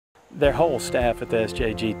Their whole staff at the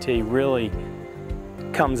SJGT really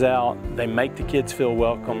comes out, they make the kids feel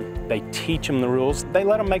welcome, they teach them the rules, they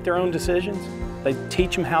let them make their own decisions, they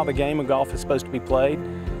teach them how the game of golf is supposed to be played,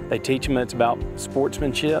 they teach them it's about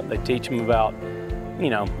sportsmanship, they teach them about,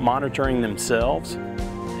 monitoring themselves,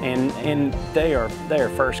 and they are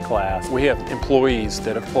first class. We have employees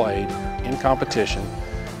that have played in competition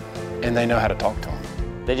and they know how to talk to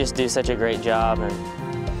them. They just do such a great job,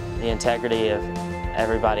 and the integrity of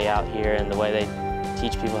everybody out here and the way they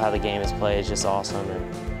teach people how the game is played is just awesome,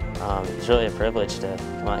 and it's really a privilege to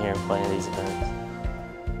come out here and play in these events.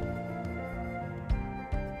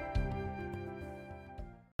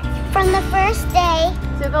 From the first day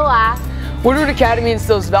to the last, Woodward Academy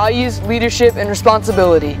instills values, leadership, and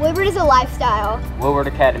responsibility. Woodward is a lifestyle. Woodward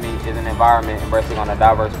Academy is an environment embracing on a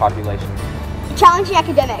diverse population. Challenging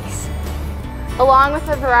academics, along with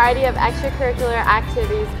a variety of extracurricular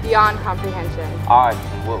activities beyond comprehension. I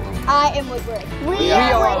am Woodward. I am Woodward. We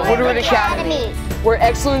are Woodward Academy, where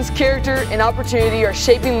excellence, character, and opportunity are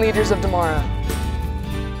shaping leaders of tomorrow.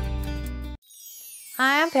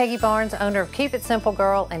 Hi, I'm Peggy Barnes, owner of Keep It Simple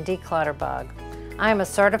Girl and Declutter Bug. I am a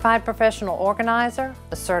certified professional organizer,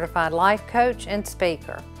 a certified life coach, and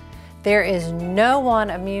speaker. There is no one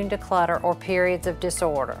immune to clutter or periods of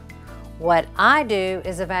disorder. What I do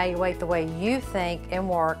is evaluate the way you think and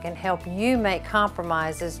work and help you make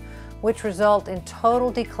compromises which result in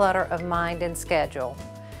total declutter of mind and schedule.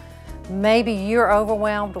 Maybe you're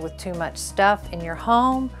overwhelmed with too much stuff in your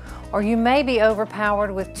home, or you may be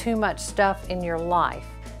overpowered with too much stuff in your life.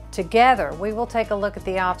 Together, we will take a look at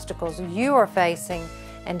the obstacles you are facing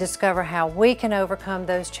and discover how we can overcome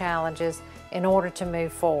those challenges in order to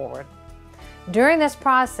move forward. During this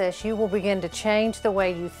process, you will begin to change the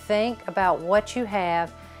way you think about what you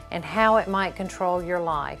have and how it might control your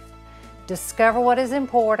life. Discover what is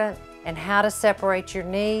important and how to separate your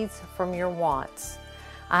needs from your wants.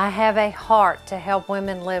 I have a heart to help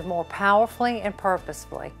women live more powerfully and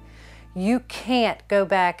purposefully. You can't go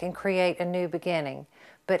back and create a new beginning,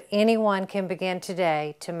 but anyone can begin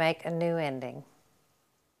today to make a new ending.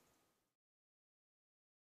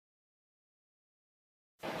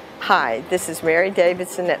 Hi, this is Mary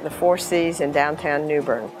Davidson at the Four Seas in downtown New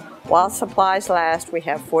Bern. While supplies last, we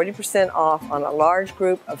have 40% off on a large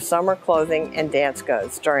group of summer clothing and dance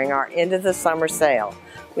goods during our end of the summer sale.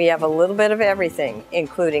 We have a little bit of everything,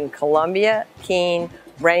 including Columbia, Keen,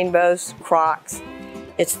 Rainbows, Crocs.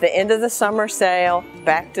 It's the end of the summer sale,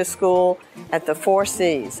 back to school at the Four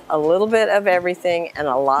Seas. A little bit of everything and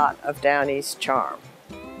a lot of Down East charm.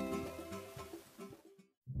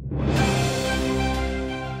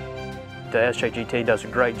 The SJGT does a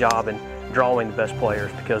great job in drawing the best players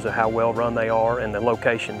because of how well run they are and the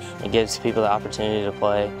locations. It gives people the opportunity to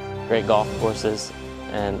play great golf courses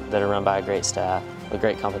and that are run by a great staff with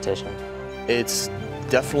great competition. It's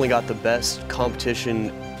definitely got the best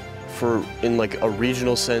competition in like a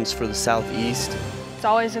regional sense for the Southeast. It's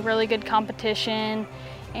always a really good competition,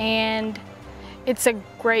 and it's a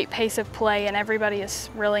great pace of play, and everybody is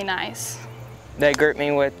really nice. They grouped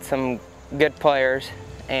me with some good players,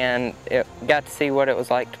 and got to see what it was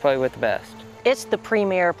like to play with the best. It's the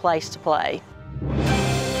premier place to play.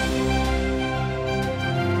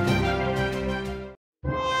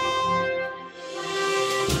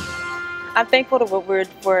 I'm thankful to Woodward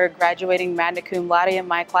for graduating magna cum laude in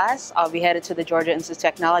my class. I'll be headed to the Georgia Institute of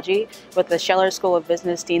Technology with the Scheller School of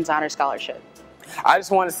Business Dean's Honor Scholarship. I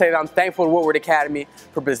just want to say that I'm thankful to Woodward Academy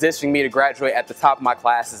for positioning me to graduate at the top of my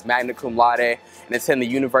class as magna cum laude and attend the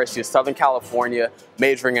University of Southern California,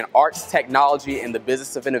 majoring in arts, technology, and the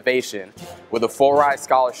business of innovation with a full ride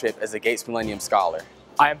scholarship as a Gates Millennium Scholar.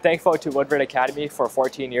 I am thankful to Woodward Academy for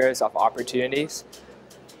 14 years of opportunities.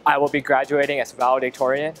 I will be graduating as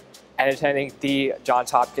valedictorian and attending the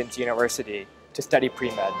Johns Hopkins University to study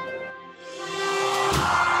pre-med.